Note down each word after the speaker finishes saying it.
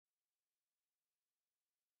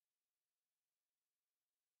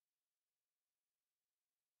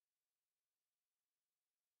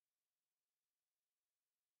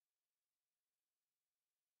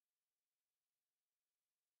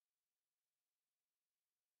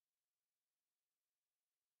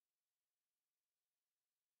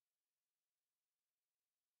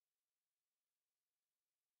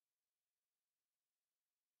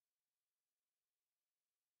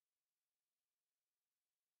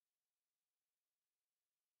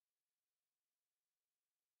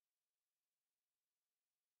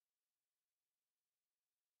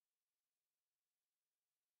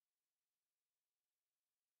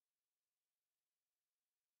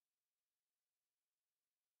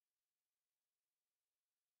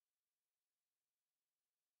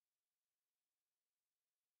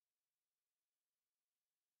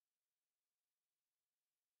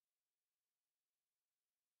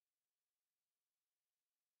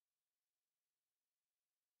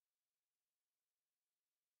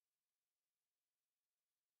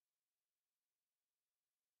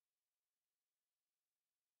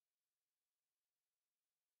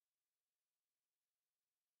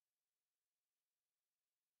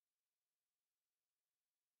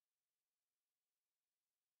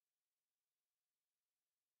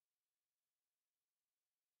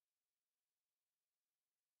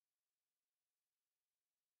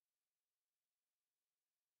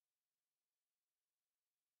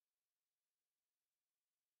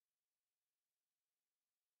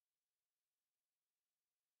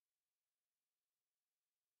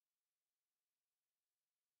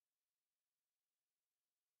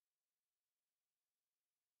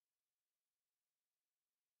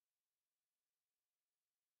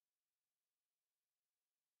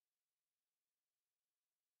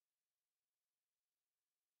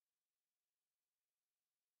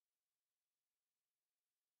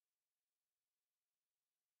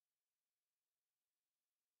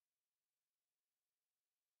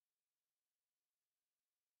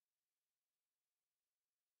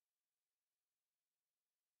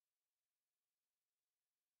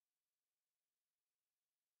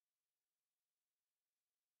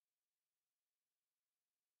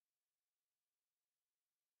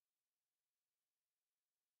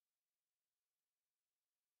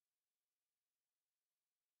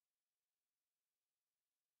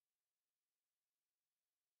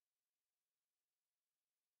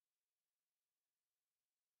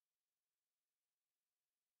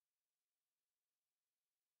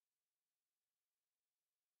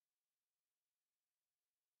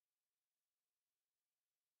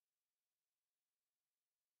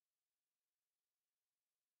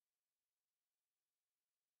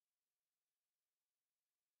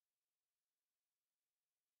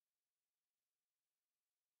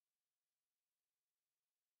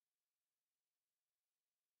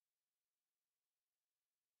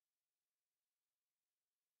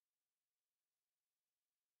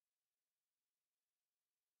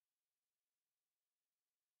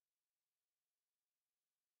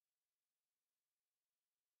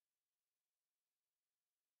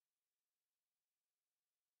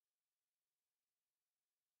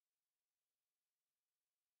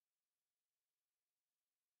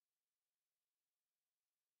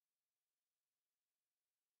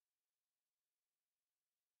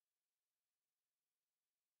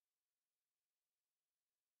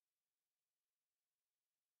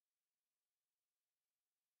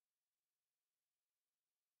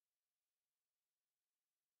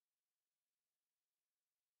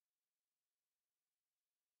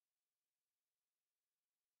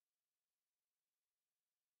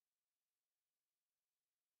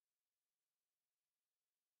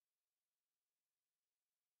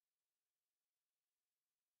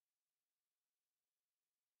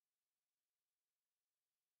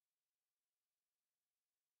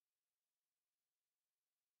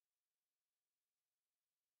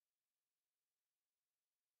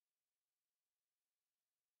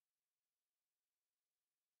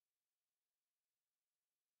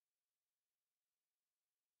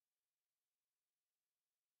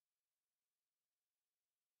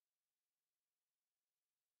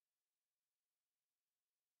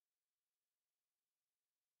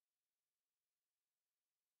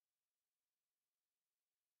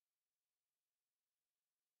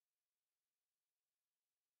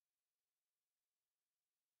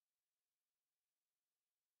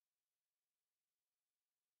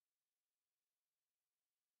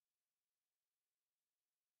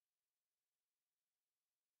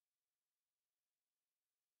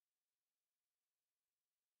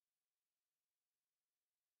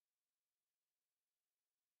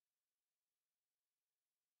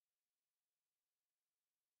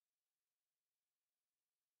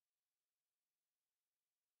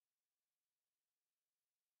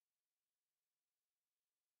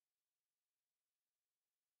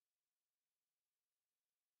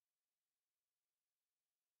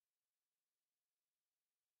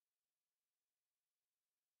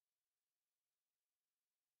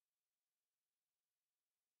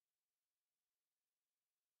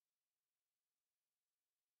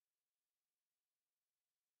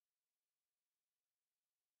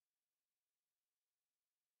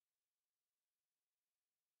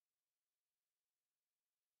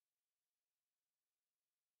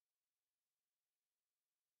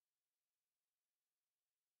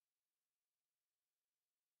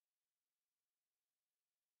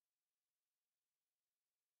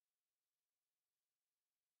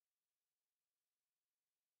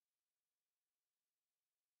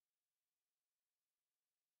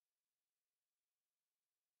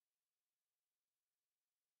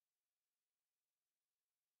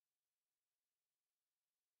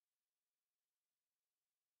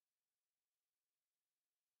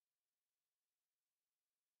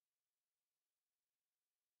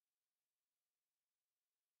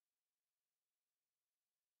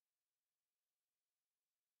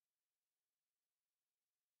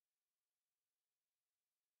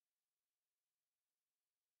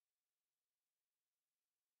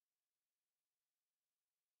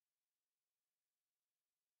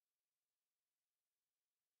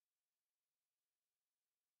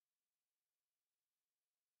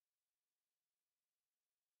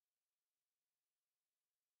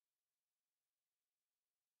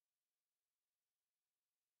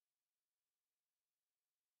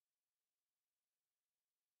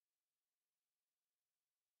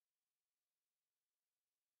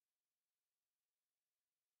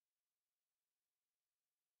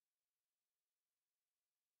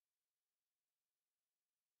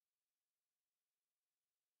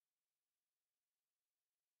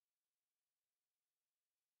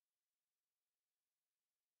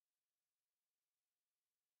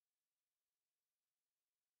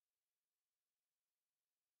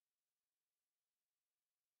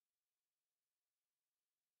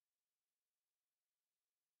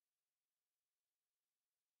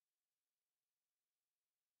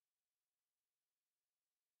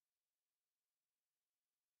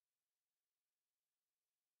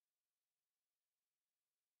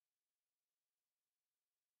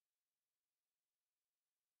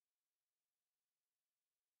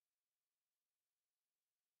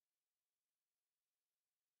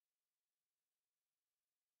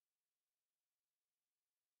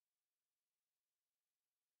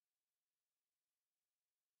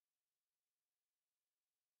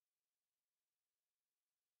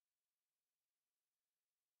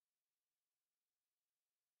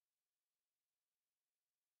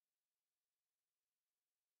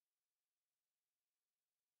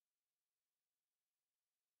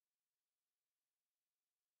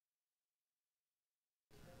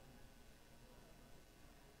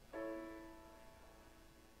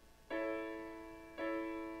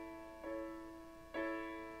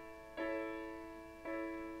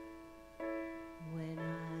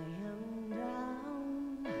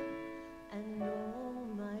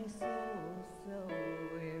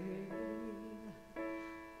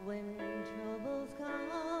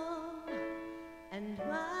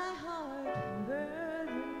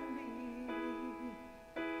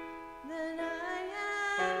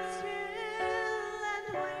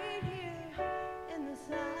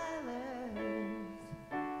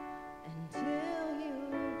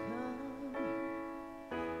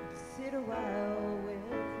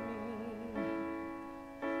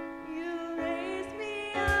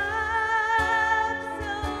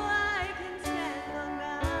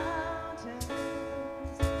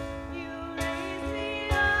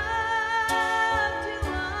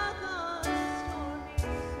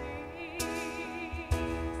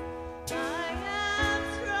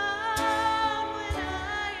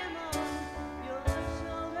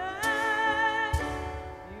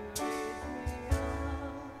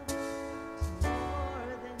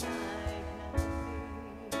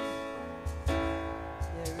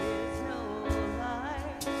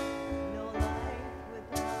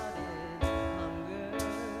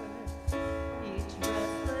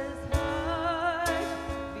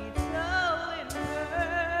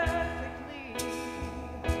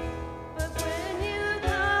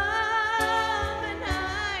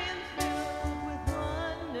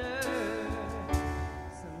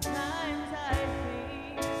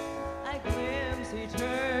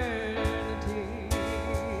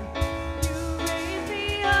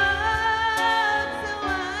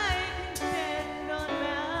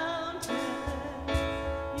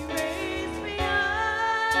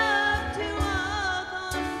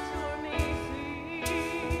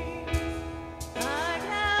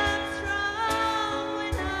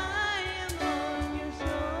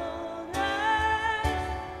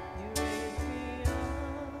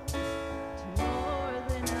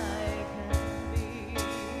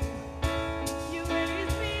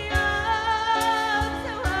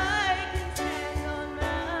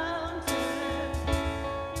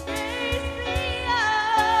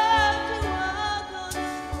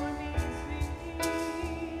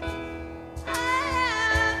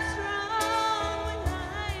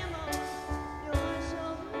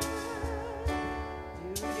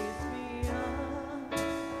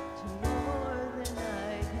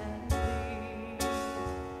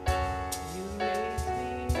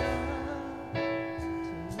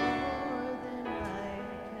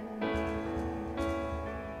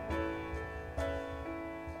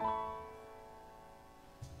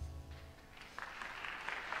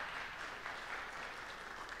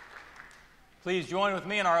Please join with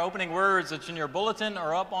me in our opening words that's in your bulletin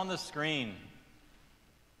or up on the screen.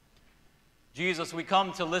 Jesus, we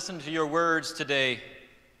come to listen to your words today.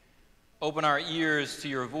 Open our ears to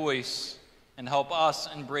your voice and help us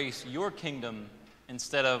embrace your kingdom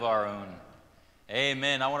instead of our own.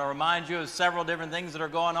 Amen. I want to remind you of several different things that are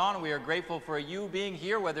going on. We are grateful for you being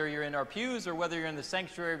here, whether you're in our pews or whether you're in the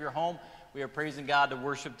sanctuary of your home. We are praising God to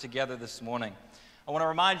worship together this morning. I want to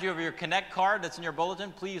remind you of your Connect card that's in your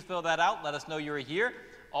bulletin. Please fill that out. Let us know you're here.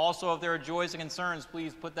 Also, if there are joys and concerns,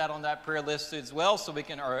 please put that on that prayer list as well, so we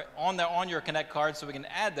can, or on your Connect card, so we can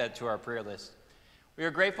add that to our prayer list. We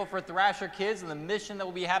are grateful for Thrasher Kids and the mission that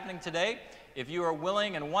will be happening today. If you are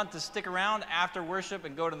willing and want to stick around after worship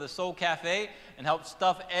and go to the Soul Cafe and help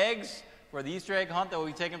stuff eggs for the Easter egg hunt that will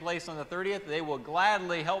be taking place on the 30th, they will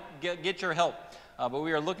gladly help get your help. But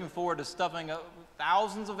we are looking forward to stuffing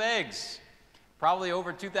thousands of eggs. Probably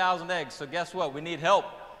over 2,000 eggs, so guess what? We need help.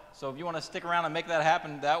 So if you want to stick around and make that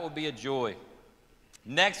happen, that will be a joy.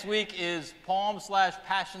 Next week is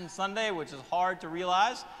Palm/Passion Sunday, which is hard to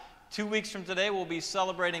realize. 2 weeks from today, we'll be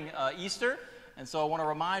celebrating Easter. And so I want to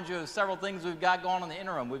remind you of several things we've got going on in the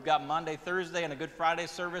interim. We've got Monday, Thursday, and a Good Friday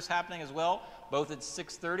service happening as well, both at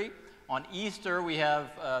 6:30. On Easter, we have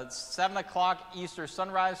 7 o'clock Easter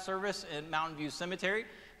sunrise service in Mountain View Cemetery.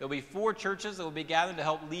 There will be 4 churches that will be gathered to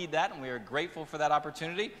help lead that, and we are grateful for that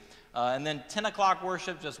opportunity. And then 10 o'clock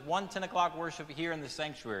worship, just one 10 o'clock worship here in the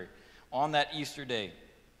sanctuary on that Easter day.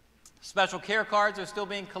 Special care cards are still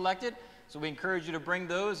being collected, so we encourage you to bring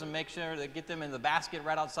those and make sure to get them in the basket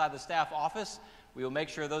right outside the staff office. We will make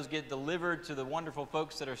sure those get delivered to the wonderful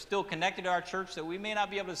folks that are still connected to our church that we may not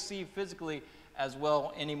be able to see physically as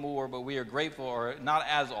well anymore, but we are grateful, or not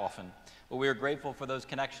as often, but we are grateful for those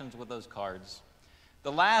connections with those cards.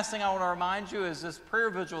 The last thing I want to remind you is this prayer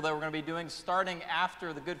vigil that we're going to be doing starting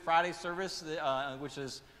after the Good Friday service, which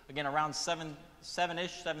is, again, around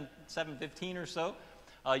 7-ish, 7:15 or so.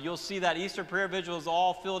 You'll see that Easter prayer vigil is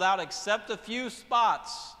all filled out except a few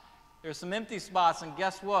spots. There's some empty spots, and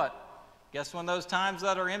guess what? Guess when those times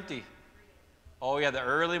that are empty? Oh, yeah, the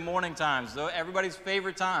early morning times, everybody's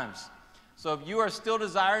favorite times. So if you are still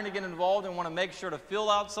desiring to get involved and want to make sure to fill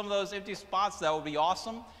out some of those empty spots, that would be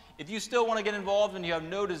awesome. If you still want to get involved and you have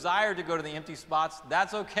no desire to go to the empty spots,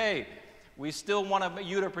 that's okay. We still want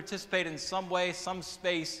you to participate in some way, some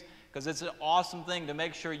space, because it's an awesome thing to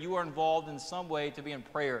make sure you are involved in some way to be in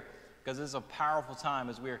prayer, because it's a powerful time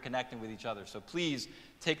as we are connecting with each other. So please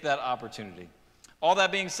take that opportunity. All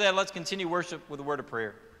that being said, let's continue worship with a word of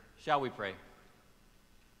prayer. Shall we pray?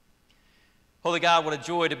 Holy God, what a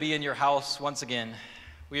joy to be in your house once again.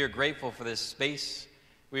 We are grateful for this space.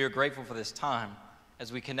 We are grateful for this time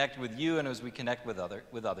as we connect with you and as we connect with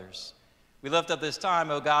others. We lift up this time,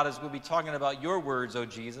 oh God, as we'll be talking about your words, oh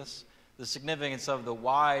Jesus, the significance of the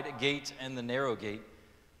wide gate and the narrow gate.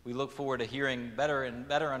 We look forward to hearing better and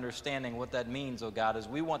better understanding what that means, oh God, as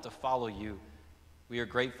we want to follow you. We are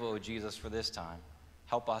grateful, oh Jesus, for this time.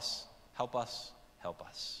 Help us, help us, help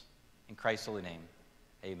us. In Christ's holy name,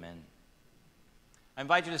 amen. I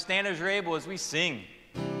invite you to stand as you're able as we sing.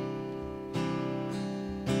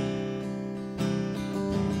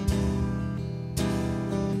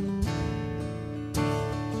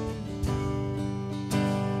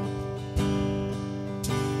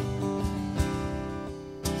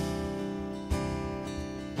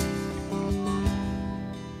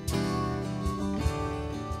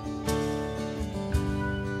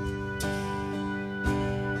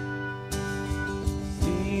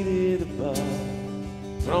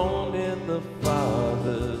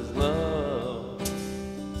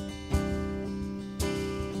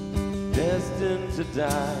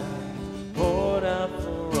 Die, poured out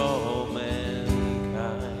for all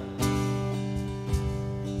mankind.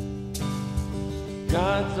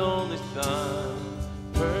 God's only Son,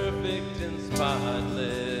 perfect and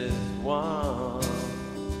spotless one.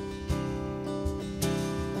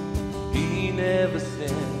 He never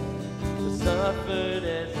sinned, but suffered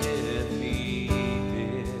as if he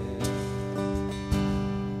did.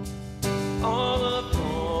 All of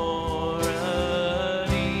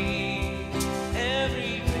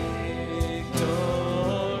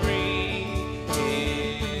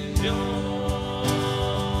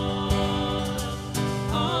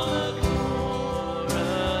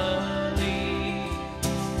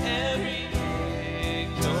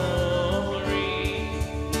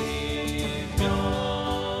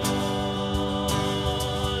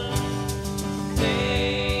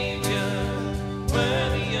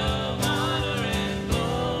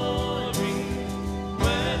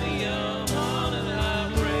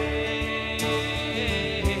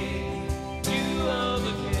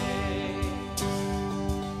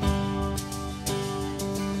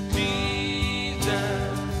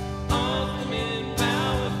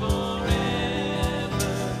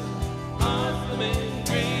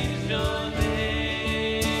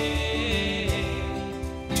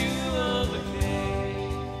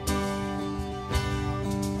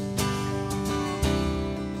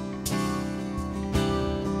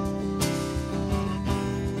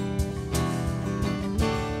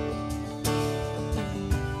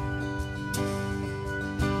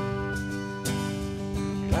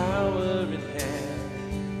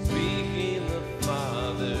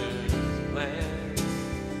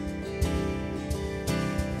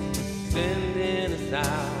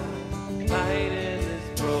sound, light in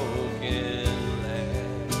this broken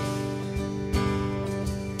land.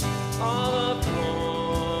 All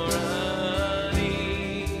authority,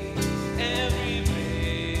 every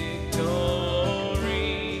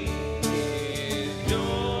victory is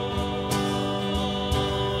yours.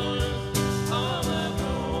 All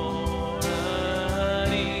authority,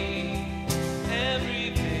 every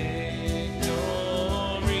victory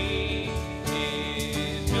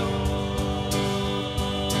is yours.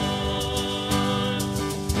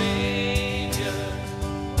 Savior,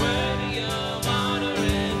 worthy of honor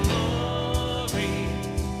and glory,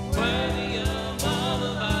 worthy of all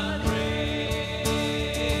of our praise.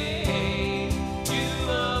 You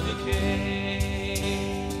overcame.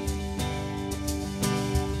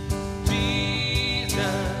 Jesus,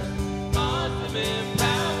 awesome and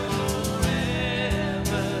powerful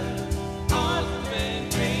forever. Awesome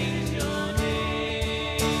and great is your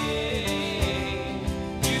name.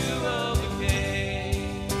 You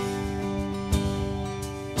overcame.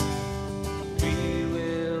 We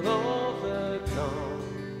will overcome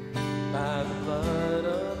by the blood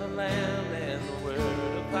of the Lamb and the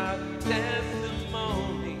word of our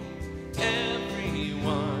testimony.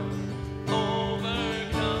 Everyone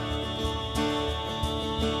overcome.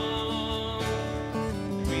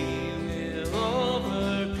 We will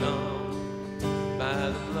overcome by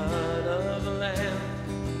the blood of the Lamb,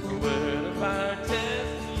 the word of our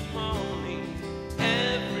testimony.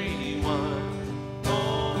 Everyone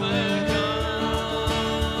overcome.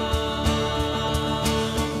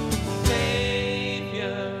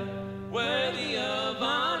 Savior, worthy of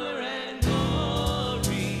honor and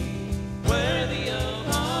glory, worthy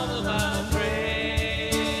of all of our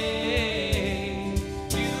praise.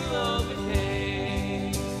 You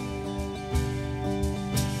overcame.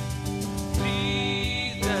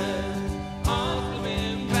 Jesus, awesome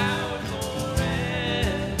and powerful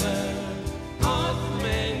forever. Awesome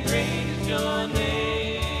and great is your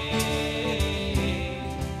name.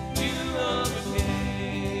 You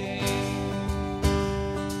overcame.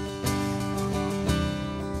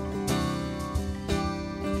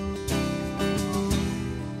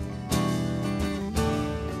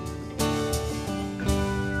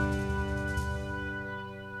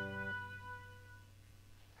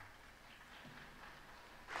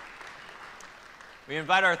 We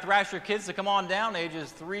invite our Thrasher kids to come on down,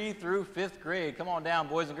 ages 3 through 5th grade. Come on down,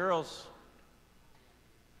 boys and girls.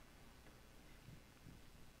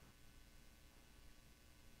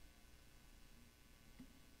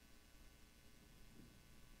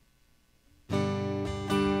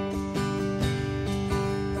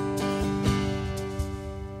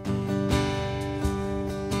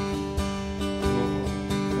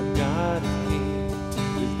 God is King,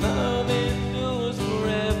 His love endures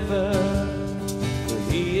forever. For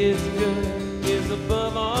He is good, He is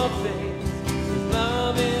above all things. His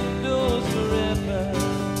love endures forever.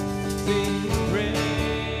 Sing praise,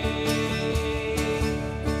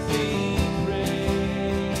 sing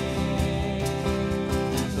praise.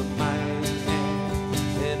 The mighty hand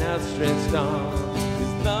and outstretched arm.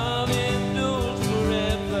 His love endures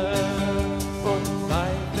forever. For the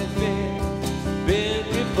life that's been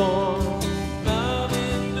reborn. Love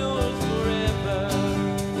endures forever.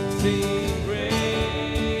 Sing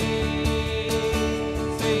praise,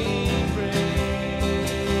 sing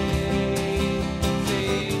praise,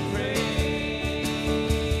 sing praise,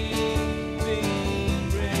 sing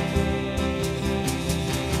praise.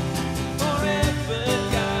 Forever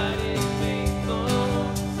God is faithful.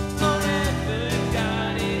 Forever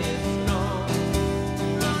God is strong.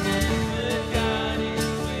 Forever God is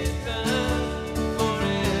with us.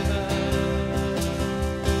 Forever,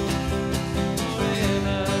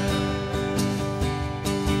 forever.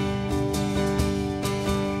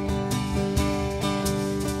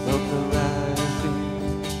 From the rising,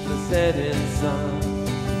 the setting sun,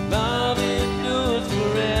 love endures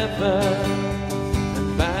forever.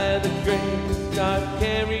 And by the grace God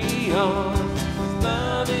carry on, His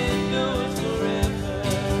love endures forever.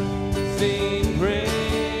 Sing praise,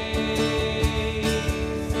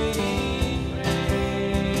 sing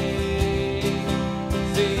praise,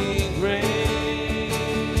 sing praise,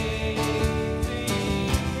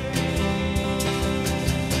 sing praise.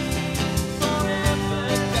 Forever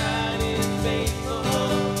God is faithful.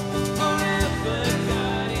 Forever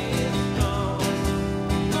God is strong.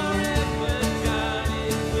 Forever God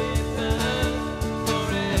is with us.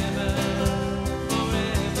 Forever.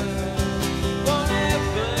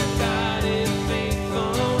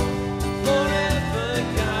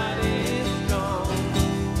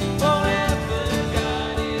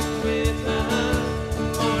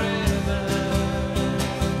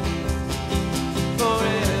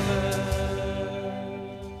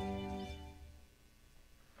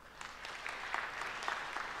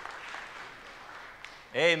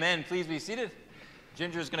 Amen. Please be seated.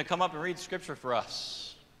 Ginger is going to come up and read scripture for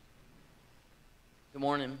us. Good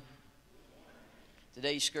morning.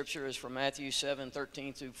 Today's scripture is from Matthew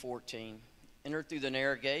 7:13 through 14. Enter through the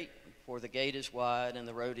narrow gate, for the gate is wide and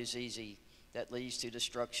the road is easy that leads to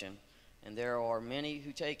destruction, and there are many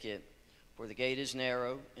who take it. For the gate is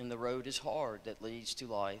narrow and the road is hard that leads to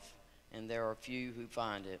life, and there are few who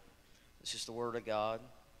find it. This is the word of God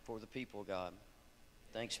for the people of God.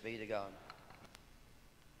 Thanks be to God.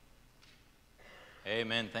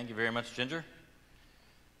 Amen. Thank you very much, Ginger.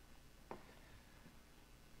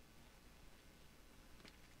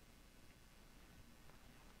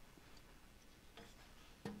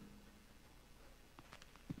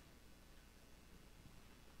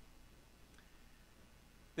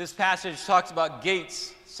 This passage talks about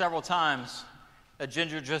gates several times that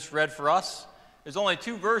Ginger just read for us. There's only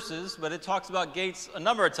 2 verses, but it talks about gates a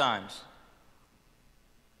number of times.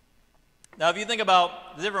 Now, if you think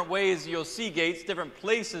about the different ways you'll see gates, different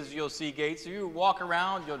places you'll see gates, you walk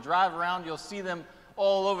around, you'll drive around, you'll see them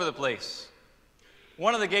all over the place.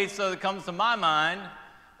 One of the gates, though, that comes to my mind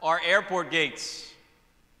are airport gates.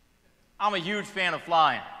 I'm a huge fan of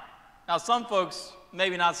flying. Now, some folks,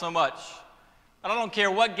 maybe not so much. But I don't care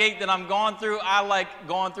what gate that I'm going through, I like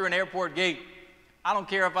going through an airport gate. I don't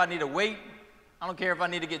care if I need to wait. I don't care if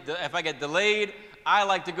I get delayed. I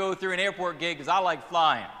like to go through an airport gate because I like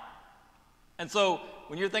flying. And so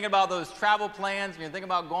when you're thinking about those travel plans, when you're thinking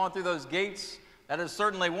about going through those gates, that is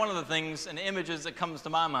certainly one of the things and images that comes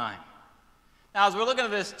to my mind. Now, as we're looking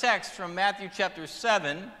at this text from Matthew chapter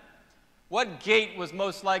 7, what gate was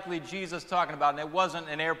most likely Jesus talking about? And it wasn't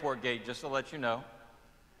an airport gate, just to let you know.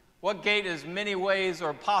 What gate is many ways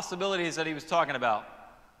or possibilities that he was talking about?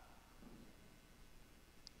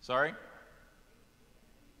 Sorry?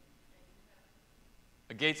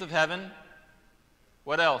 The gates of heaven.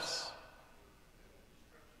 What else?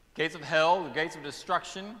 Gates of hell, the gates of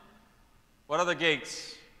destruction. What other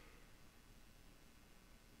gates?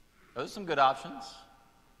 Those are some good options.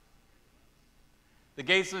 The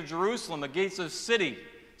gates of Jerusalem, the gates of city.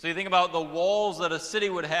 So you think about the walls that a city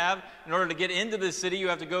would have. In order to get into the city, you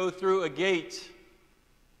have to go through a gate.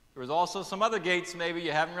 There was also some other gates maybe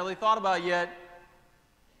you haven't really thought about yet.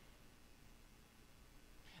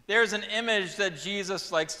 There's an image that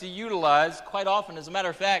Jesus likes to utilize quite often. As a matter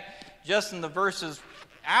of fact, just in the verses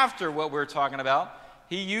after what we're talking about,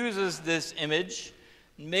 he uses this image.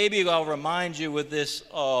 Maybe I'll remind you with this.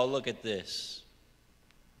 Oh, look at this.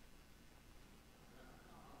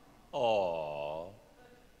 Oh.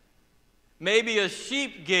 Maybe a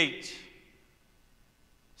sheep gate.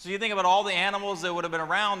 So you think about all the animals that would have been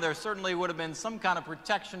around, there certainly would have been some kind of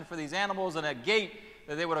protection for these animals and a gate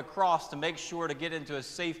that they would have crossed to make sure to get into a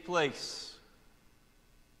safe place.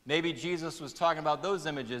 Maybe Jesus was talking about those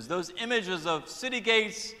images of city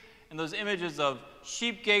gates and those images of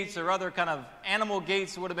sheep gates or other kind of animal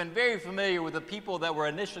gates that would have been very familiar with the people that were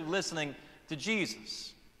initially listening to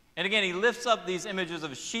Jesus. And again, he lifts up these images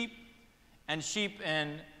of sheep and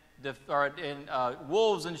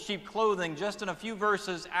wolves in sheep clothing just in a few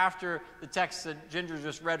verses after the text that Ginger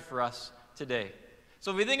just read for us today. So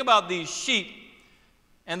if we think about these sheep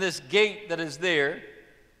and this gate that is there,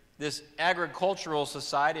 this agricultural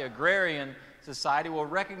society, agrarian society, will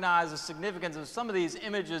recognize the significance of some of these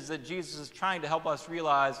images that Jesus is trying to help us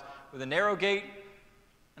realize with a narrow gate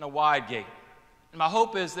and a wide gate. And my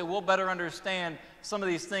hope is that we'll better understand some of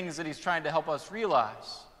these things that he's trying to help us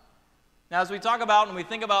realize. Now, as we talk about and we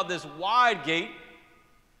think about this wide gate,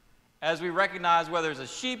 as we recognize whether it's a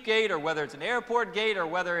sheep gate or whether it's an airport gate or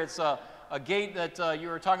whether it's a gate that you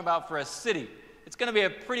were talking about for a city, it's going to be a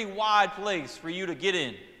pretty wide place for you to get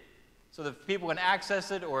in so that people can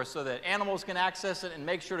access it or so that animals can access it and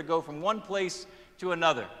make sure to go from one place to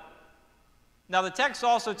another. Now, the text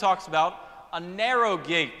also talks about a narrow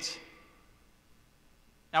gate.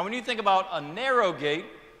 Now, when you think about a narrow gate,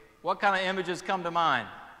 what kind of images come to mind?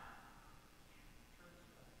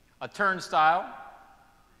 A turnstile,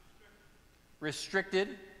 restricted,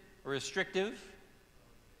 or restrictive.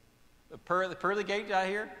 The pearly gate out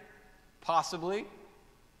here, possibly.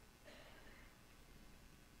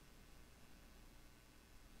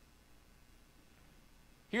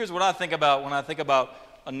 Here's what I think about when I think about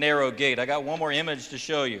a narrow gate. I got one more image to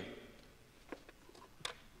show you.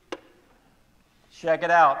 Check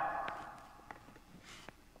it out.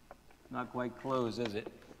 Not quite closed, is it?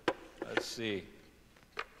 Let's see.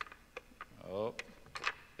 Oh,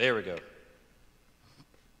 there we go.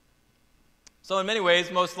 So in many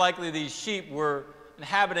ways, most likely these sheep were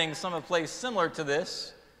inhabiting some place similar to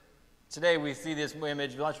this. Today we see this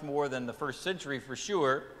image much more than the first century for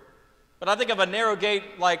sure. But I think of a narrow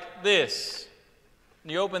gate like this.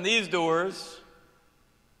 And you open these doors,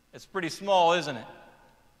 it's pretty small, isn't it?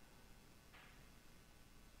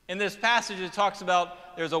 In this passage, it talks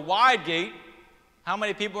about there's a wide gate. How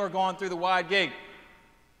many people are going through the wide gate?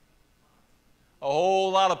 A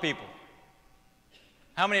whole lot of people.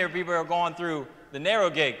 How many people are going through the narrow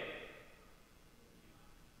gate?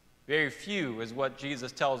 Very few is what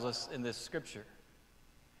Jesus tells us in this scripture.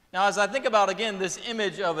 Now, as I think about, again, this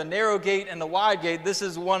image of a narrow gate and the wide gate, this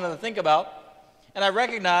is one to think about. And I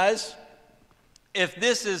recognize if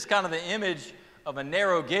this is kind of the image of a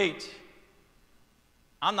narrow gate,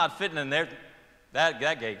 I'm not fitting in there, that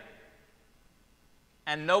gate.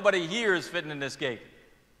 And nobody here is fitting in this gate.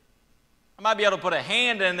 I might be able to put a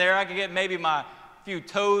hand in there. I could get maybe my few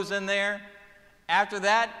toes in there. After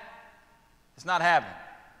that, it's not happening.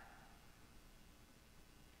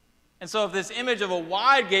 And so if this image of a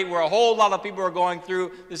wide gate where a whole lot of people are going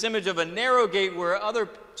through, this image of a narrow gate where other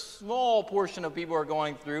small portion of people are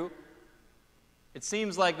going through, it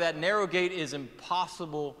seems like that narrow gate is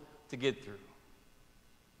impossible to get through.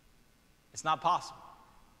 It's not possible.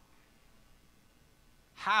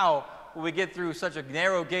 How will we get through such a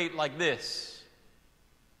narrow gate like this?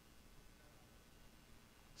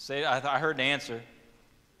 I heard the answer.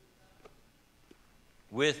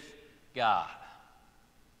 With God.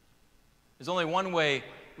 There's only one way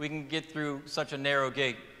we can get through such a narrow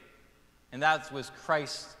gate, and that's with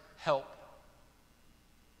Christ's help.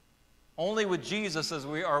 Only with Jesus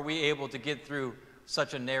are we able to get through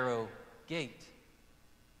such a narrow gate.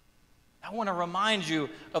 I want to remind you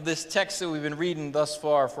of this text that we've been reading thus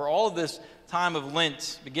far for all of this time of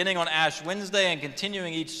Lent, beginning on Ash Wednesday and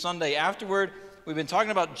continuing each Sunday afterward. We've been talking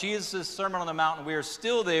about Jesus' Sermon on the Mount, and we are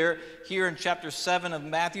still there here in chapter 7 of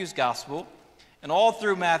Matthew's Gospel. And all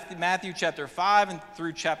through Matthew chapter 5 and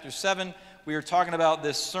through chapter 7, we are talking about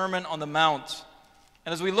this Sermon on the Mount.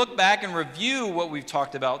 And as we look back and review what we've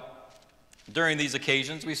talked about during these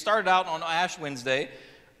occasions, we started out on Ash Wednesday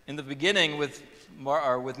in the beginning with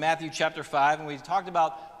Matthew chapter 5, and we talked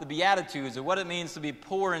about the Beatitudes and what it means to be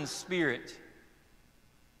poor in spirit.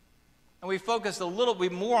 And we focused a little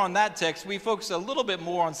bit more on that text. We focused a little bit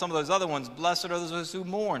more on some of those other ones. Blessed are those who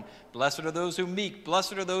mourn. Blessed are those who meek.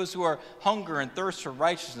 Blessed are those who are hunger and thirst for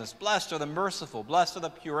righteousness. Blessed are the merciful. Blessed are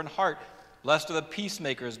the pure in heart. Blessed are the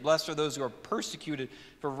peacemakers. Blessed are those who are persecuted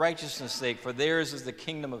for righteousness' sake, for theirs is the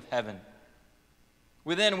kingdom of heaven.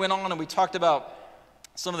 We then went on and we talked about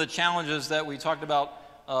some of the challenges that we talked about,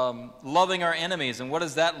 loving our enemies, and what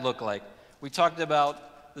does that look like? We talked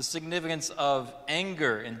about the significance of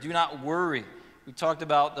anger and do not worry. We talked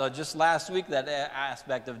about just last week that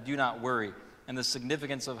aspect of do not worry and the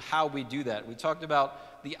significance of how we do that. We talked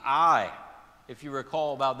about the I, if you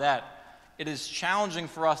recall about that. It is challenging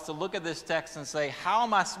for us to look at this text and say, how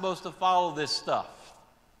am I supposed to follow this stuff?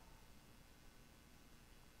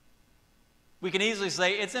 We can easily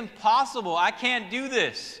say, it's impossible. I can't do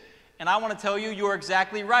this. And I want to tell you, you're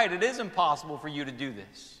exactly right. It is impossible for you to do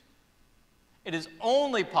this. It is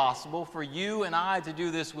only possible for you and I to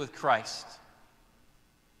do this with Christ.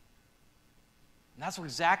 And that's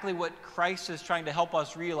exactly what Christ is trying to help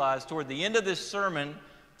us realize toward the end of this sermon,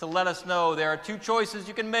 to let us know there are two choices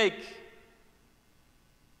you can make.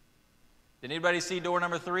 Did anybody see door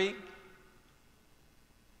number 3?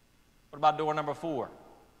 What about door number 4?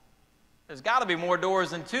 There's got to be more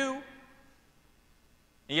doors than 2.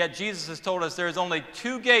 And yet Jesus has told us there's only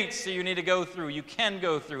 2 gates that you need to go through. You can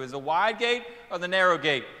go through. Is the wide gate or the narrow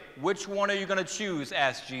gate? Which one are you going to choose?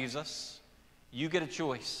 Asked Jesus. You get a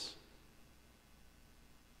choice.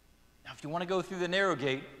 Now, if you want to go through the narrow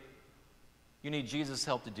gate, you need Jesus'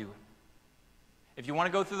 help to do it. If you want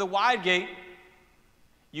to go through the wide gate,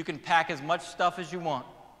 you can pack as much stuff as you want.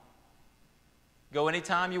 Go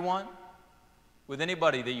anytime you want, with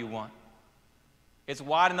anybody that you want. It's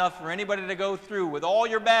wide enough for anybody to go through with all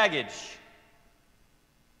your baggage.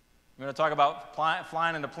 We're going to talk about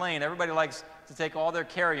flying in a plane. Everybody likes to take all their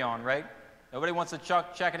carry-on, right? Nobody wants to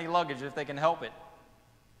check any luggage if they can help it.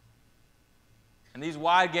 And these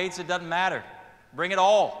wide gates, it doesn't matter. Bring it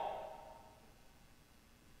all.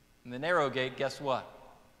 In the narrow gate, guess what?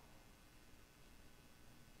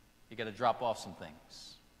 You got to drop off some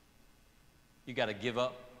things. You got to give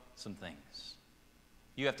up some things.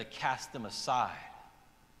 You have to cast them aside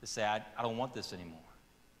to say, I don't want this anymore.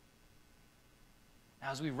 Now,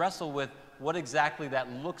 as we wrestle with what exactly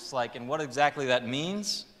that looks like and what exactly that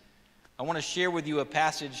means, I want to share with you a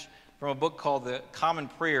passage from a book called The Common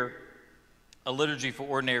Prayer, A Liturgy for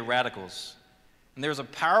Ordinary Radicals. And there's a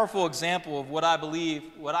powerful example of what I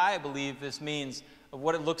believe this means, of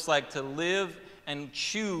what it looks like to live and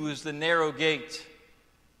choose the narrow gate.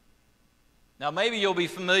 Now, maybe you'll be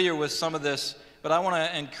familiar with some of this but I want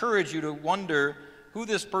to encourage you to wonder who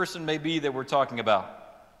this person may be that we're talking about.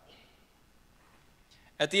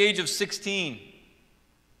 At the age of 16,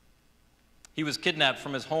 he was kidnapped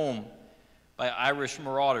from his home by Irish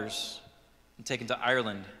marauders and taken to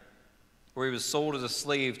Ireland, where he was sold as a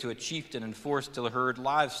slave to a chieftain and forced to herd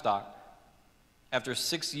livestock. After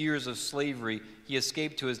 6 years of slavery, he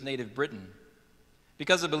escaped to his native Britain.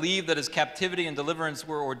 Because he believed that his captivity and deliverance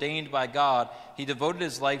were ordained by God, he devoted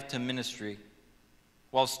his life to ministry.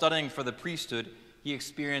 While studying for the priesthood, he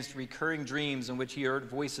experienced recurring dreams in which he heard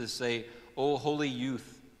voices say, "O holy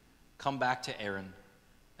youth, come back to Erin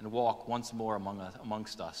and walk once more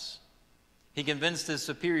amongst us." He convinced his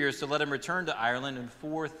superiors to let him return to Ireland in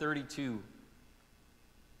 432,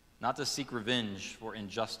 not to seek revenge for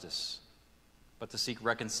injustice, but to seek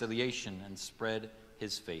reconciliation and spread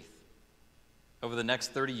his faith. Over the next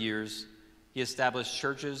 30 years, he established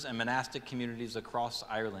churches and monastic communities across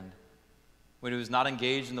Ireland. When he was not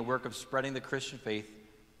engaged in the work of spreading the Christian faith,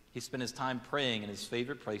 he spent his time praying in his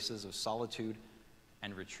favorite places of solitude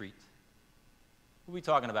and retreat. Who are we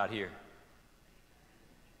talking about here?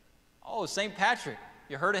 Oh, St. Patrick.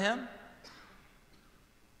 You heard of him?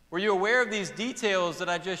 Were you aware of these details that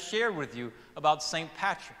I just shared with you about St.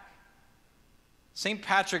 Patrick? St.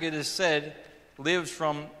 Patrick, it is said, lived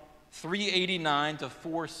from 389 to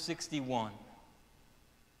 461.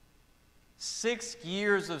 6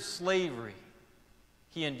 years of slavery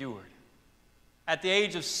he endured. At the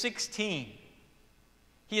age of 16,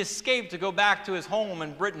 he escaped to go back to his home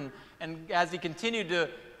in Britain, and as he continued to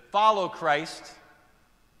follow Christ,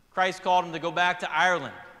 Christ called him to go back to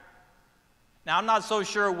Ireland. Now, I'm not so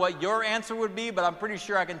sure what your answer would be, but I'm pretty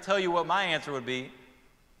sure I can tell you what my answer would be.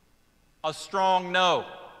 A strong no.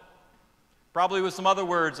 Probably with some other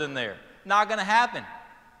words in there. Not going to happen.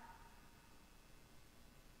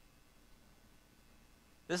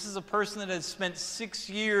 This is a person that had spent 6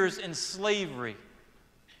 years in slavery.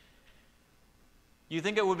 You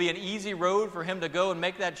think it would be an easy road for him to go and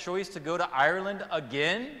make that choice to go to Ireland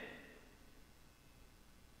again?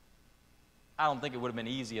 I don't think it would have been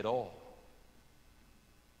easy at all.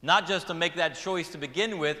 Not just to make that choice to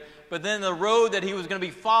begin with, but then the road that he was going to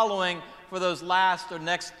be following for those last or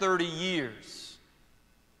next 30 years.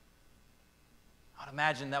 I'd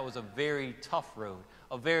imagine that was a very tough road,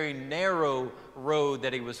 a very narrow road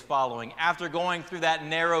that he was following. After going through that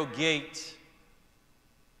narrow gate,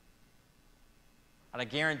 and I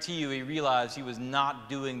guarantee you he realized he was not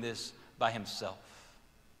doing this by himself.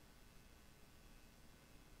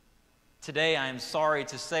 Today, I am sorry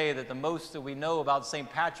to say that the most that we know about St.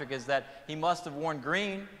 Patrick is that he must have worn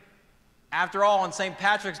green. After all, on St.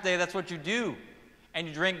 Patrick's Day, that's what you do. And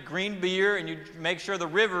you drink green beer and you make sure the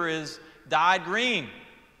river is dyed green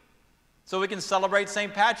so we can celebrate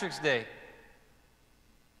St. Patrick's Day.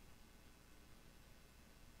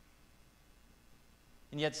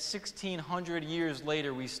 And yet 1,600 years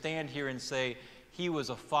later, we stand here and say he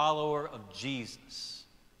was a follower of Jesus.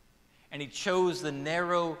 And he chose the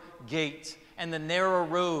narrow gate and the narrow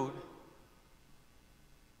road.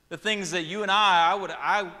 The things that you and I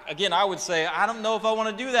would say, I don't know if I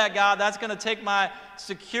want to do that, God. That's going to take my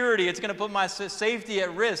security. It's going to put my safety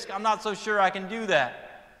at risk. I'm not so sure I can do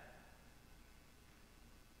that.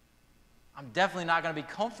 I'm definitely not going to be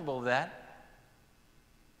comfortable with that.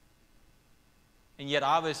 And yet,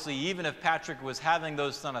 obviously, even if Patrick was having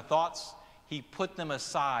those kind of thoughts, he put them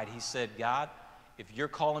aside. He said, God, if you're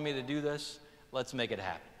calling me to do this, let's make it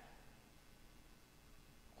happen.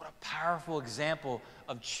 What a powerful example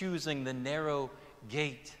of choosing the narrow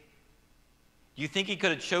gate. You think he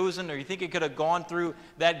could have chosen, or you think he could have gone through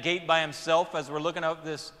that gate by himself as we're looking at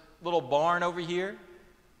this little barn over here?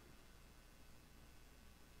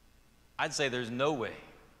 I'd say there's no way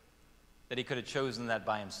that he could have chosen that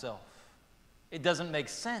by himself. It doesn't make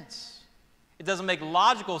sense. It doesn't make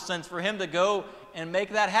logical sense for him to go and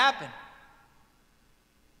make that happen.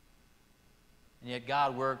 And yet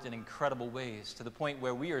God worked in incredible ways to the point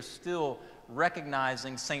where we are still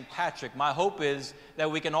recognizing St. Patrick. My hope is that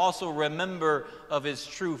we can also remember of his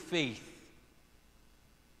true faith.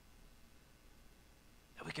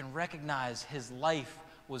 That we can recognize his life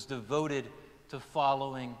was devoted to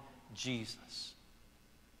following Jesus.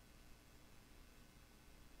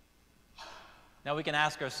 Now we can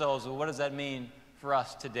ask ourselves, well, what does that mean for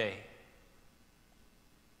us today?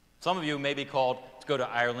 Some of you may be called to go to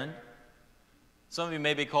Ireland. Some of you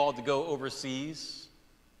may be called to go overseas.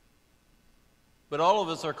 But all of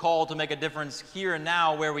us are called to make a difference here and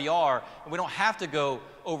now where we are. And we don't have to go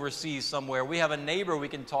overseas somewhere. We have a neighbor we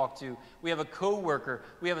can talk to. We have a coworker.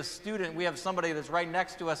 We have a student. We have somebody that's right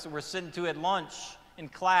next to us that we're sitting to at lunch in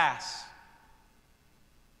class.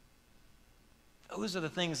 Those are the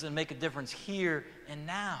things that make a difference here and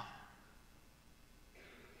now.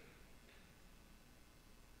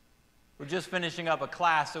 We're just finishing up a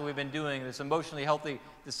class that we've been doing, this emotionally healthy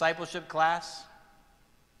discipleship class.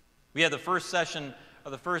 We had the first session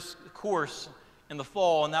of the first course in the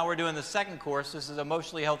fall, and now we're doing the second course. This is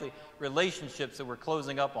emotionally healthy relationships that we're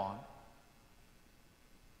closing up on.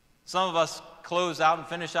 Some of us close out and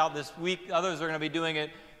finish out this week. Others are going to be doing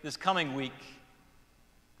it this coming week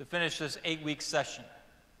to finish this 8-week session.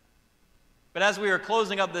 But as we were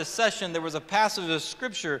closing up this session, there was a passage of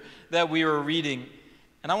Scripture that we were reading.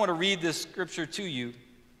 And I want to read this Scripture to you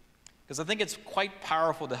because I think it's quite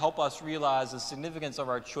powerful to help us realize the significance of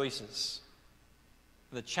our choices,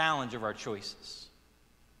 the challenge of our choices.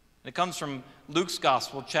 And it comes from Luke's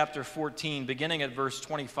Gospel, chapter 14, beginning at verse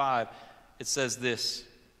 25. It says this: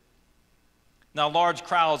 Now large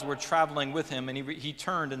crowds were traveling with him, and he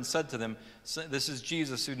turned and said to them, this is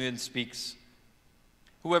Jesus who then speaks,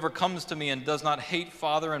 "Whoever comes to me and does not hate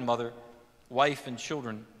father and mother, wife and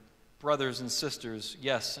children, brothers and sisters,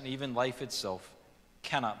 yes, and even life itself,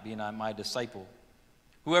 cannot be my disciple.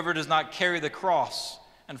 Whoever does not carry the cross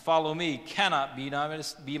and follow me cannot be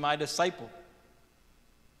my disciple."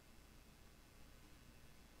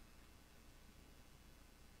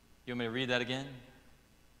 You want me to read that again?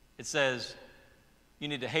 It says, you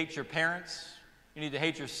need to hate your parents, you need to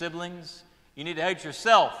hate your siblings, you need to hate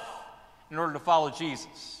yourself in order to follow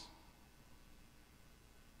Jesus.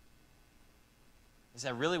 Is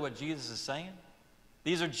that really what Jesus is saying?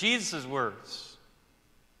 These are Jesus' words.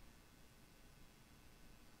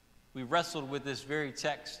 We wrestled with this very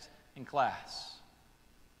text in class.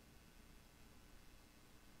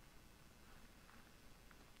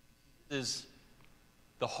 This is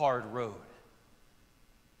the hard road.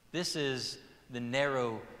 This is the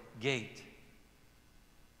narrow gate.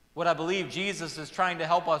 What I believe Jesus is trying to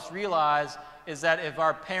help us realize is that if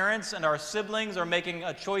our parents and our siblings are making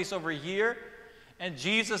a choice over here, and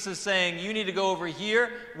Jesus is saying, you need to go over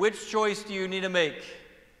here, which choice do you need to make?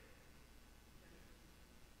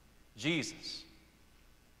 Jesus.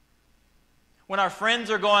 When our friends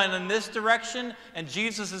are going in this direction, and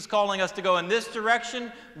Jesus is calling us to go in this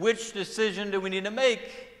direction, which decision do we need to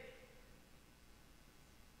make?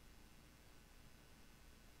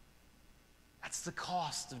 That's the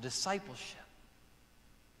cost of discipleship.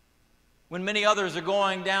 When many others are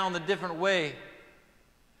going down the different way,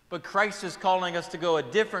 but Christ is calling us to go a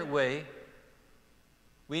different way,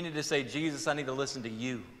 we need to say, Jesus, I need to listen to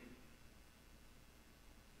you.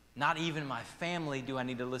 Not even my family do I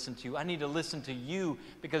need to listen to. I need to listen to you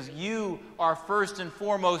because you are first and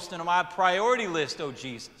foremost in my priority list, oh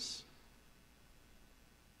Jesus.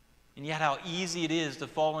 And yet how easy it is to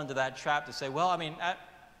fall into that trap to say, well,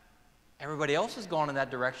 everybody else is going in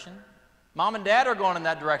that direction. Mom and Dad are going in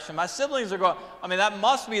that direction. My siblings are going. That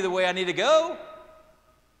must be the way I need to go.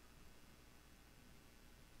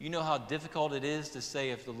 You know how difficult it is to say,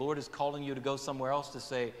 if the Lord is calling you to go somewhere else, to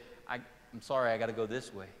say, I'm sorry, I got to go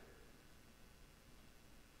this way.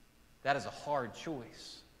 That is a hard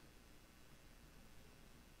choice.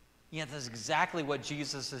 Yet that's exactly what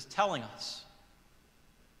Jesus is telling us.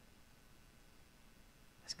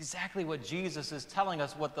 That's exactly what Jesus is telling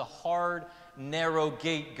us, what the hard, narrow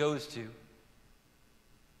gate goes to.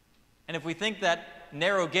 And if we think that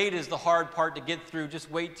narrow gate is the hard part to get through, just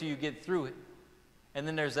wait till you get through it. And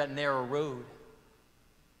then there's that narrow road.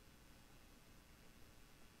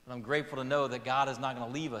 But I'm grateful to know that God is not going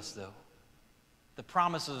to leave us, though. The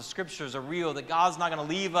promises of Scriptures are real, that God's not going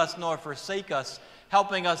to leave us nor forsake us,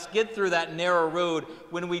 helping us get through that narrow road.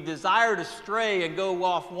 When we desire to stray and go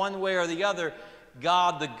off one way or the other,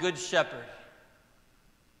 God, the Good Shepherd,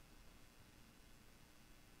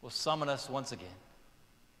 will summon us once again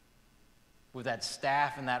with that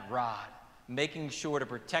staff and that rod, making sure to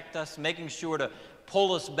protect us, making sure to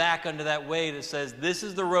pull us back under that way that says, this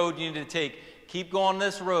is the road you need to take. Keep going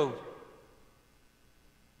this road.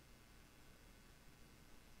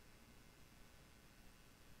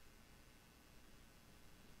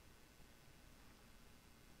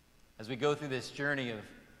 As we go through this journey of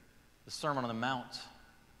the Sermon on the Mount,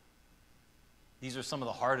 these are some of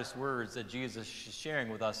the hardest words that Jesus is sharing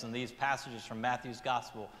with us in these passages from Matthew's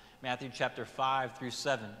Gospel, Matthew chapter 5 through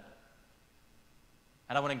 7.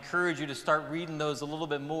 And I want to encourage you to start reading those a little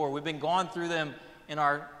bit more. We've been going through them in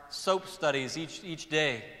our SOAP studies each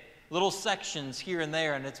day, little sections here and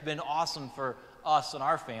there, and it's been awesome for us and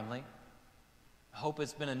our family. I hope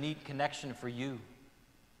it's been a neat connection for you.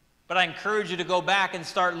 But I encourage you to go back and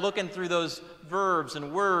start looking through those verbs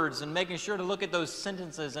and words and making sure to look at those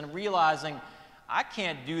sentences and realizing, I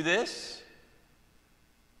can't do this.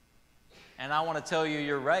 And I want to tell you,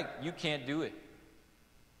 you're right. You can't do it.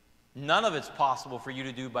 None of it's possible for you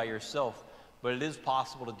to do by yourself, but it is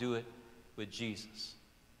possible to do it with Jesus.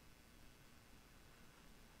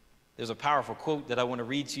 There's a powerful quote that I want to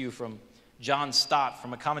read to you from John Stott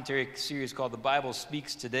from a commentary series called The Bible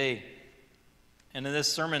Speaks Today. And in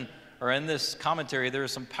this sermon, or in this commentary, there are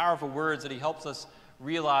some powerful words that he helps us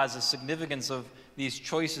realize the significance of these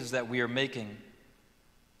choices that we are making.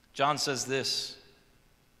 John says this: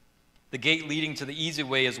 "The gate leading to the easy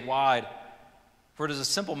way is wide, for it is a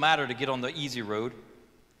simple matter to get on the easy road.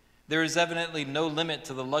 There is evidently no limit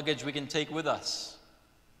to the luggage we can take with us.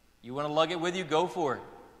 You want to lug it with you? Go for it.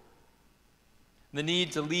 The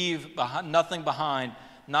need to leave nothing behind,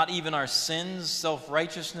 not even our sins,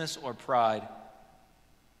 self-righteousness, or pride.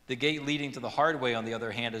 The gate leading to the hard way, on the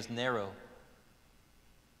other hand, is narrow.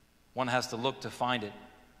 One has to look to find it.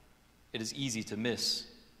 It is easy to miss.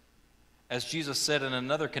 As Jesus said in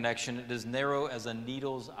another connection, it is narrow as a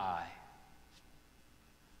needle's eye.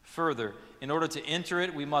 Further, in order to enter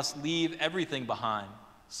it, we must leave everything behind: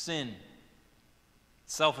 sin,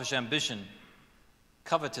 selfish ambition,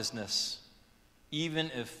 covetousness,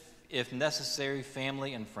 even if necessary,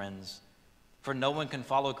 family and friends. For no one can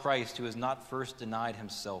follow Christ who has not first denied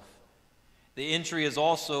himself. The entry is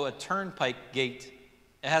also a turnpike gate.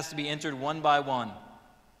 It has to be entered one by one.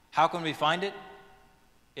 How can we find it?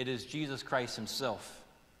 It is Jesus Christ himself.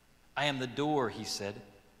 I am the door, he said.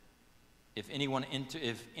 If anyone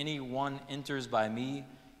enters by me,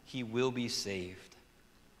 he will be saved."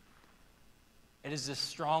 It is this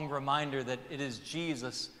strong reminder that it is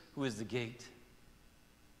Jesus who is the gate.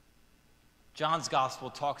 John's gospel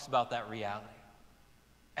talks about that reality.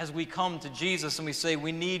 As we come to Jesus and we say,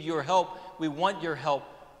 we need your help, we want your help.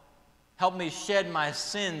 Help me shed my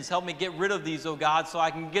sins. Help me get rid of these, oh God, so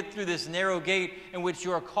I can get through this narrow gate in which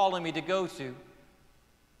you are calling me to go to,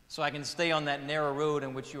 so I can stay on that narrow road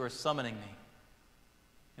in which you are summoning me,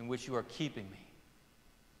 in which you are keeping me.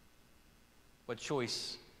 What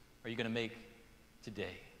choice are you going to make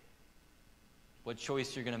today? What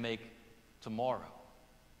choice you're going to make tomorrow?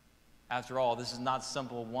 After all, this is not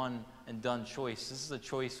simple one and done choice. This is a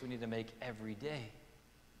choice we need to make every day.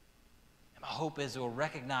 And my hope is we'll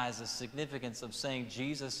recognize the significance of saying,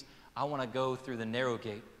 Jesus, I want to go through the narrow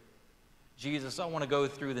gate. Jesus, I want to go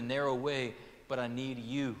through the narrow way, but I need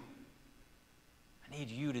you. I need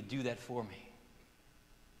you to do that for me.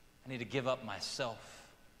 I need to give up myself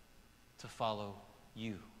to follow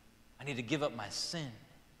you. I need to give up my sin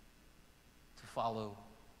to follow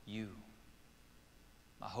you.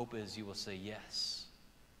 My hope is you will say yes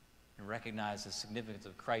and recognize the significance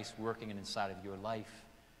of Christ working inside of your life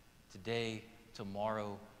today,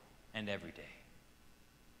 tomorrow, and every day.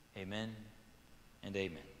 Amen and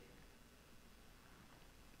amen.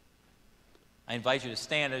 I invite you to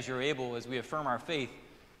stand as you're able as we affirm our faith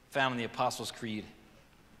found in the Apostles' Creed.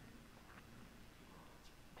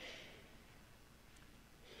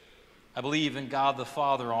 I believe in God the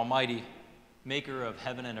Father Almighty, maker of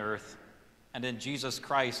heaven and earth, and in Jesus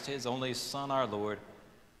Christ, his only Son, our Lord,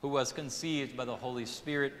 who was conceived by the Holy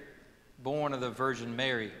Spirit, born of the Virgin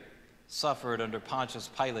Mary, suffered under Pontius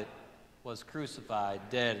Pilate, was crucified,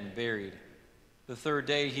 dead, and buried. The third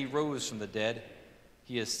day he rose from the dead.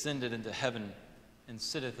 He ascended into heaven and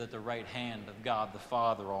sitteth at the right hand of God the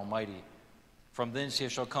Father Almighty. From thence he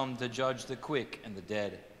shall come to judge the quick and the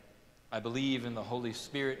dead. I believe in the Holy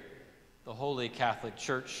Spirit, the Holy Catholic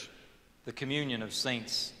Church, the communion of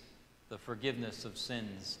saints, the forgiveness of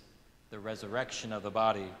sins, the resurrection of the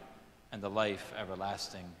body, and the life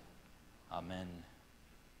everlasting. Amen.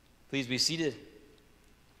 Please be seated.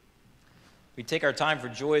 We take our time for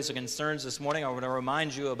joys and concerns this morning. I want to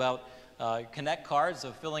remind you about Connect cards,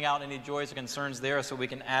 of filling out any joys or concerns there so we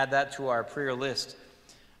can add that to our prayer list.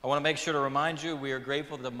 I want to make sure to remind you we are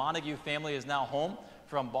grateful that the Montague family is now home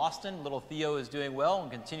from Boston. Little Theo is doing well,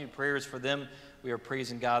 and continued prayers for them. We are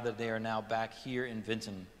praising God that they are now back here in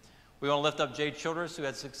Vinton. We want to lift up Jay Childress, who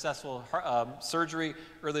had successful surgery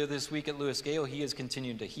earlier this week at Lewis Gale. He is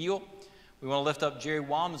continuing to heal. We want to lift up Jerry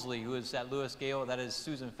Walmsley, who is at Lewis Gale. That is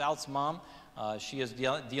Susan Fout's mom. She is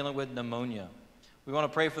dealing with pneumonia. We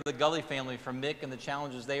want to pray for the Gully family, for Mick and the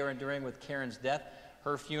challenges they are enduring with Karen's death.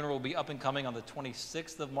 Her funeral will be up and coming on the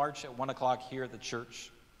 26th of March at 1 o'clock here at the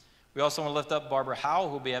church. We also want to lift up Barbara Howell,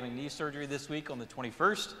 who will be having knee surgery this week on the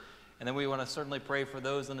 21st. And then we want to certainly pray for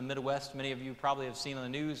those in the Midwest. Many of you probably have seen on the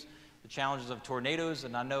news the challenges of tornadoes,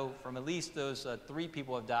 and I know from at least those 3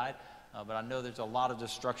 people have died, but I know there's a lot of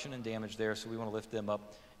destruction and damage there, so we want to lift them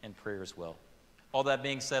up in prayer as well. All that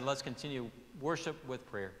being said, let's continue worship with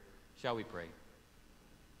prayer. Shall we pray?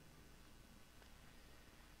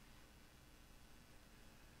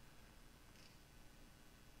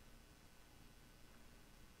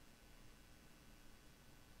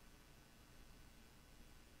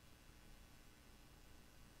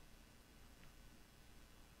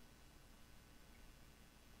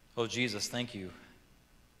 Oh, Jesus, thank you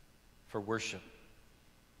for worship.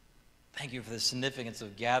 Thank you for the significance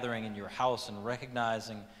of gathering in your house and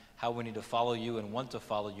recognizing how we need to follow you and want to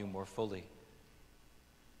follow you more fully.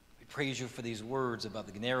 We praise you for these words about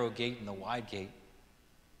the narrow gate and the wide gate.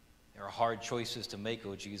 There are hard choices to make,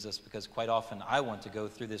 oh Jesus, because quite often I want to go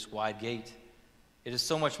through this wide gate. It is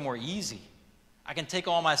so much more easy. I can take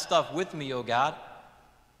all my stuff with me, oh God.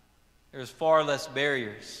 There's far less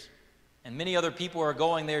barriers, and many other people are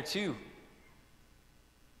going there too.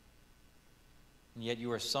 And yet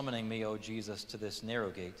you are summoning me, oh Jesus, to this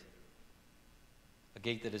narrow gate, a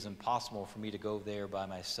gate that is impossible for me to go there by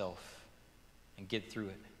myself and get through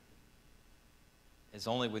it. It's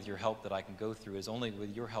only with your help that I can go through. It's only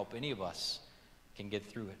with your help any of us can get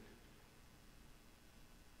through it.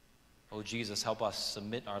 Oh, Jesus, help us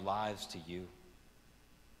submit our lives to you.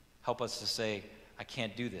 Help us to say, I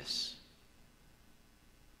can't do this,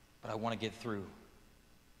 but I want to get through.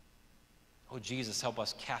 Oh, Jesus, help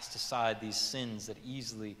us cast aside these sins that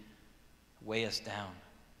easily weigh us down.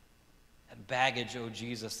 That baggage, oh,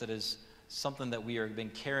 Jesus, that is something that we have been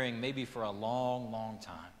carrying maybe for a long, long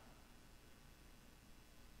time.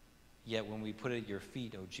 Yet when we put it at your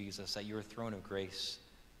feet, oh Jesus, at your throne of grace,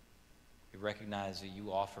 we recognize that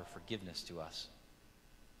you offer forgiveness to us.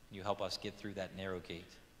 You help us get through that narrow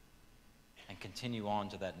gate and continue on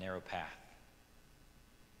to that narrow path.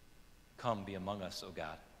 Come be among us, oh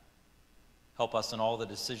God. Help us in all the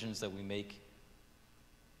decisions that we make.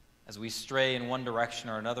 As we stray in one direction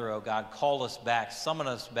or another, oh God, call us back, summon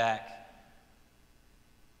us back.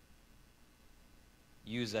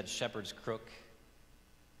 Use that shepherd's crook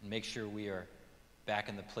and make sure we are back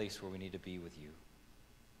in the place where we need to be with you.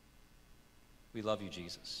 We love you,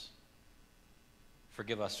 Jesus.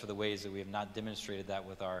 Forgive us for the ways that we have not demonstrated that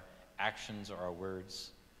with our actions or our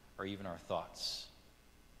words or even our thoughts.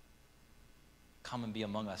 Come and be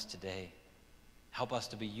among us today. Help us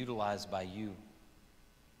to be utilized by you.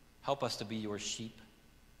 Help us to be your sheep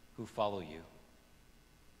who follow you.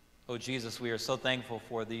 Oh, Jesus, we are so thankful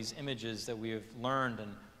for these images that we have learned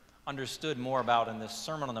and understood more about in this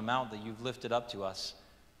Sermon on the Mount that you've lifted up to us.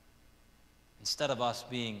 Instead of us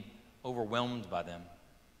being overwhelmed by them,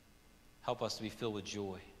 help us to be filled with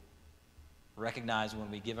joy. Recognize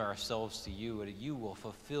when we give ourselves to you that you will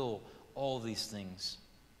fulfill all these things.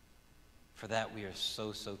 For that we are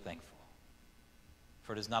so, so thankful.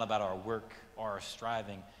 For it is not about our work or our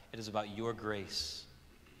striving. It is about your grace.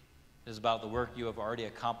 It is about the work you have already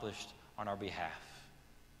accomplished on our behalf.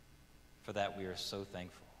 For that we are so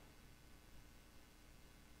thankful.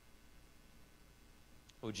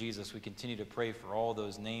 Oh, Jesus, we continue to pray for all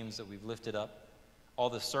those names that we've lifted up, all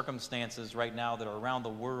the circumstances right now that are around the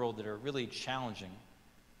world that are really challenging,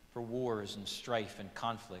 for wars and strife and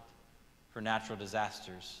conflict, for natural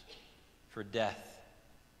disasters, for death,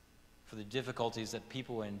 for the difficulties that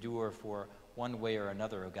people endure for one way or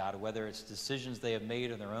another, oh God, whether it's decisions they have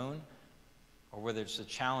made on their own or whether it's the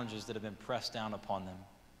challenges that have been pressed down upon them.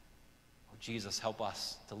 Oh, Jesus, help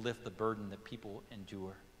us to lift the burden that people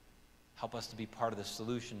endure. Help us to be part of the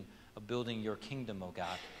solution of building your kingdom, oh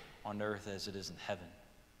God, on earth as it is in heaven.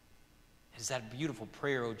 It is that beautiful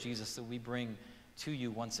prayer, oh Jesus, that we bring to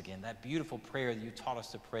you once again, that beautiful prayer that you taught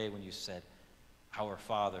us to pray when you said, Our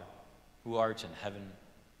Father, who art in heaven,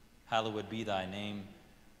 hallowed be thy name.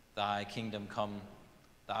 Thy kingdom come,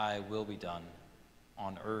 thy will be done,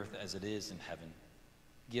 on earth as it is in heaven.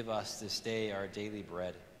 Give us this day our daily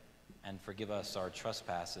bread, and forgive us our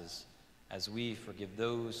trespasses, as we forgive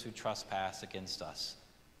those who trespass against us.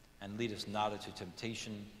 And lead us not into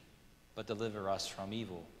temptation, but deliver us from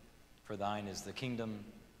evil. For thine is the kingdom,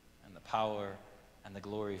 and the power, and the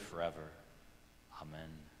glory forever. Amen.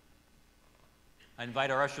 I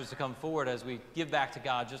invite our ushers to come forward as we give back to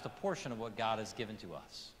God just a portion of what God has given to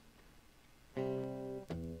us.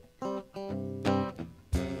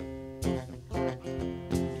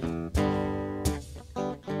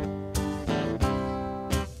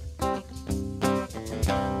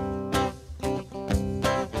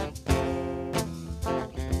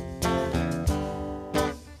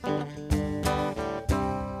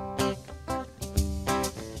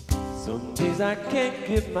 Some days I can't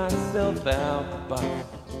get myself out the box.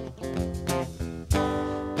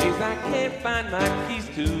 Days I can't find my keys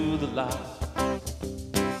to the lock.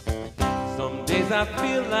 Some days I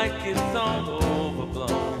feel like it's all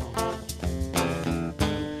overblown.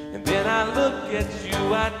 And then I look at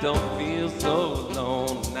you, I don't feel so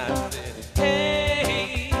alone. And I said,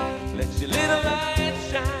 hey, let your little light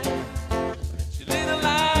shine. Let your little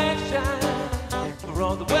light shine for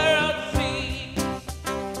all the world to see.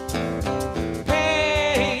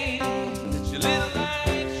 Hey, let your little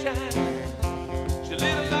light shine. Let your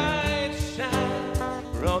little light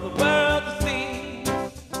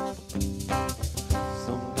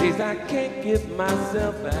I can't get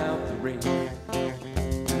myself out the rain.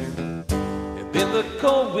 And then the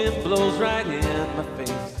cold wind blows right in my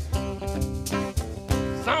face.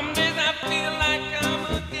 Some days I feel like I'm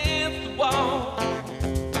against the wall,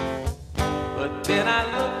 but then I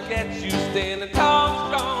look at you standing tall,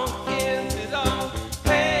 strong against it all.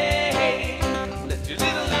 Hey, let your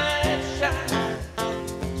little light shine.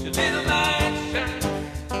 Let your little light shine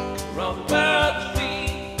for all the world to see.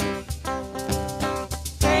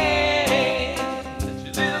 Hey, let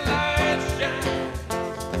your little light shine.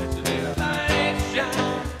 Let your little light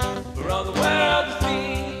shine for all the world to see.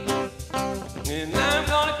 And I'm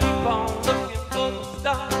gonna keep on looking for the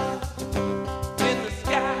stars in the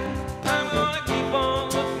sky. I'm gonna keep on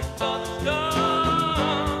looking for the stars.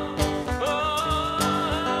 Oh,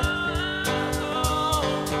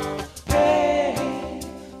 hey,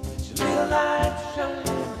 let your little light shine.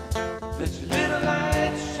 Let your little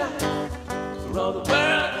light shine for all the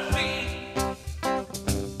world to see.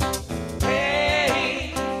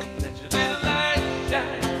 Hey, let your little light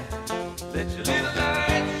shine. Let your little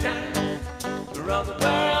light shine for all the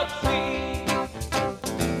world to see.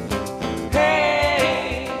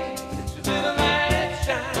 Hey, let your little light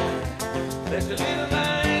shine. Let your little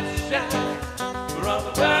light shine for all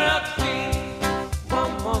the world to see.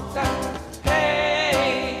 One more time.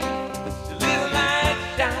 Hey, let your little light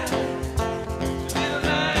shine. Let your little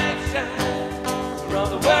light shine for all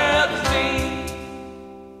the world to see.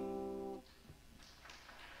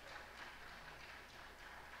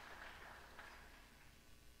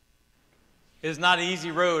 It is not an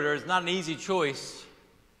easy road, or it's not an easy choice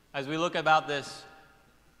as we look about this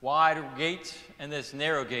wide gate and this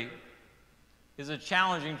narrow gate. It is a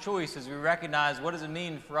challenging choice as we recognize what does it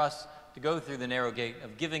mean for us to go through the narrow gate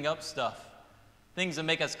of giving up stuff, things that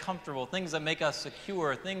make us comfortable, things that make us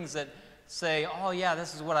secure, things that say, oh yeah,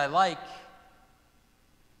 this is what I like.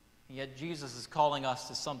 And yet Jesus is calling us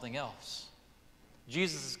to something else.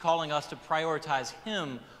 Jesus is calling us to prioritize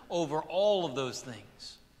Him over all of those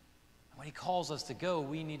things. When He calls us to go,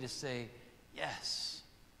 we need to say, yes,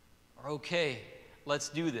 or okay, let's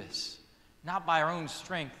do this. Not by our own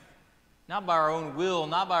strength, not by our own will,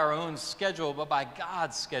 not by our own schedule, but by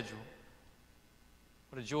God's schedule.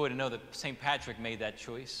 What a joy to know that St. Patrick made that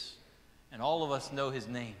choice, and all of us know his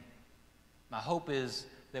name. My hope is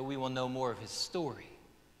that we will know more of his story,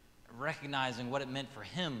 recognizing what it meant for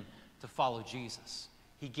him to follow Jesus.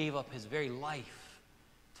 He gave up his very life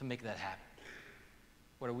to make that happen.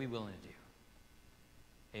 What are we willing to do?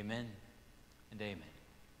 Amen and amen.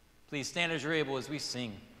 Please stand as you're able as we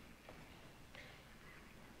sing.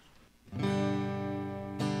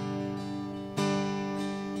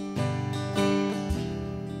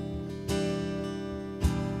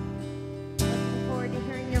 Looking forward to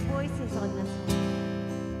hearing your voices on this one.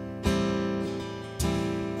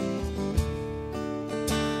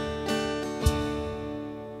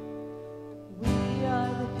 We are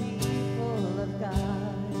the people of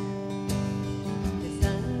God, the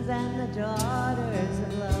sons and the daughters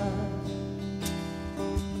of love,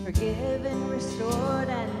 forgiven, restored,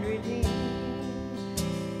 and redeemed,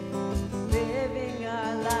 living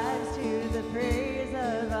our lives to the praise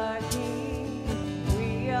of our King.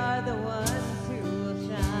 We are the ones who will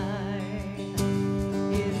shine.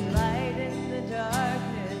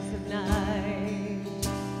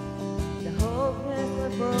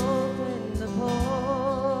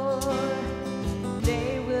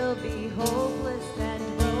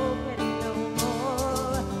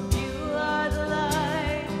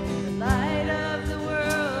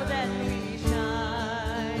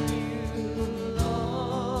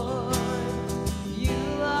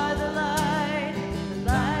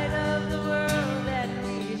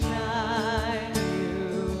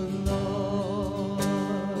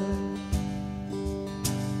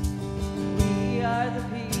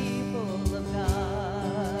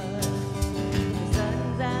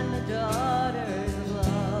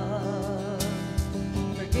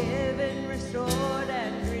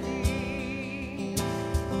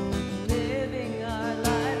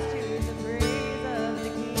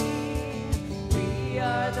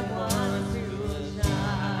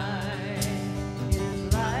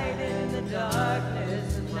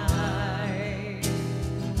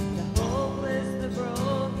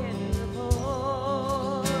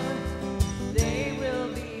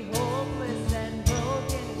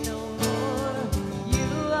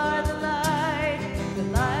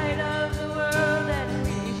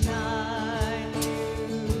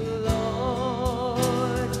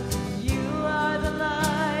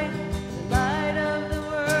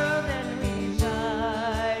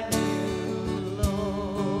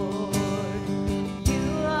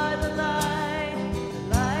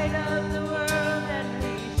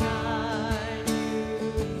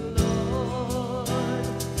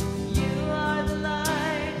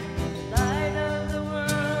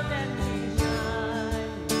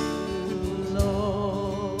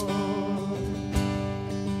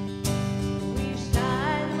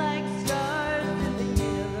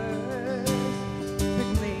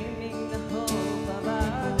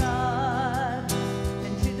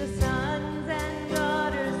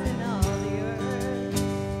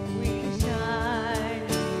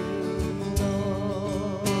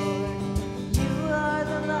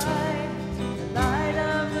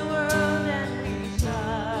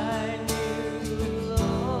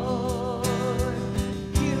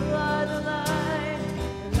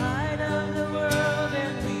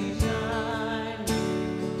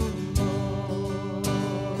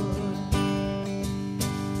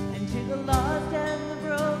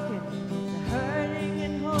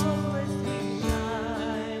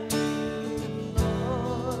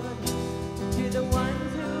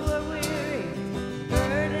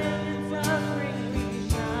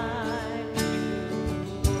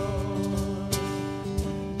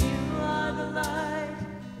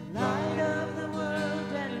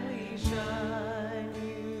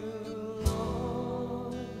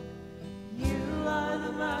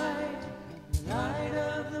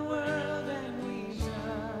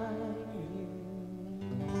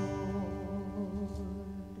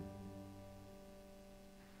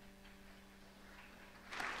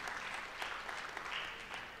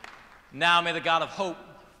 Now may the God of hope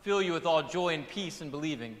fill you with all joy and peace in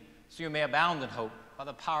believing, so you may abound in hope by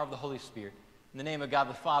the power of the Holy Spirit. In the name of God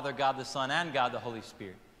the Father, God the Son, and God the Holy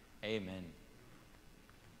Spirit. Amen.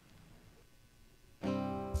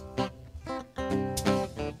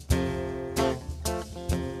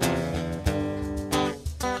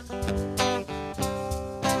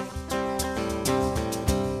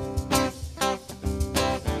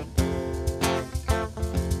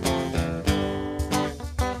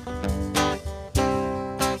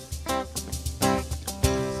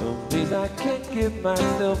 I can't get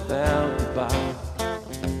myself out the box.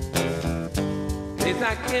 Days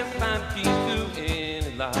I can't find peace to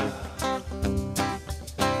any life.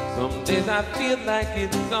 Some days I feel like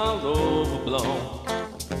it's all overblown.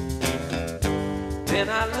 Then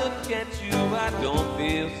I look at you, I don't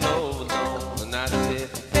feel so alone. And I said,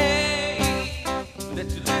 hey, let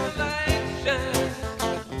your little light shine.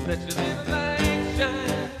 Let your little light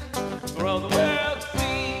shine for all the world to see.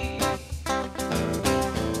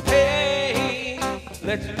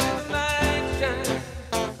 Let your little light shine.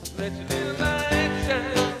 Let your little light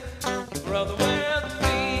shine for all the world to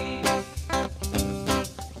see.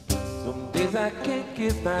 Some days I can't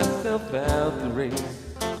get myself out the race,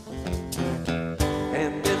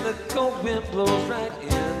 and then the cold wind blows right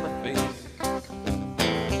in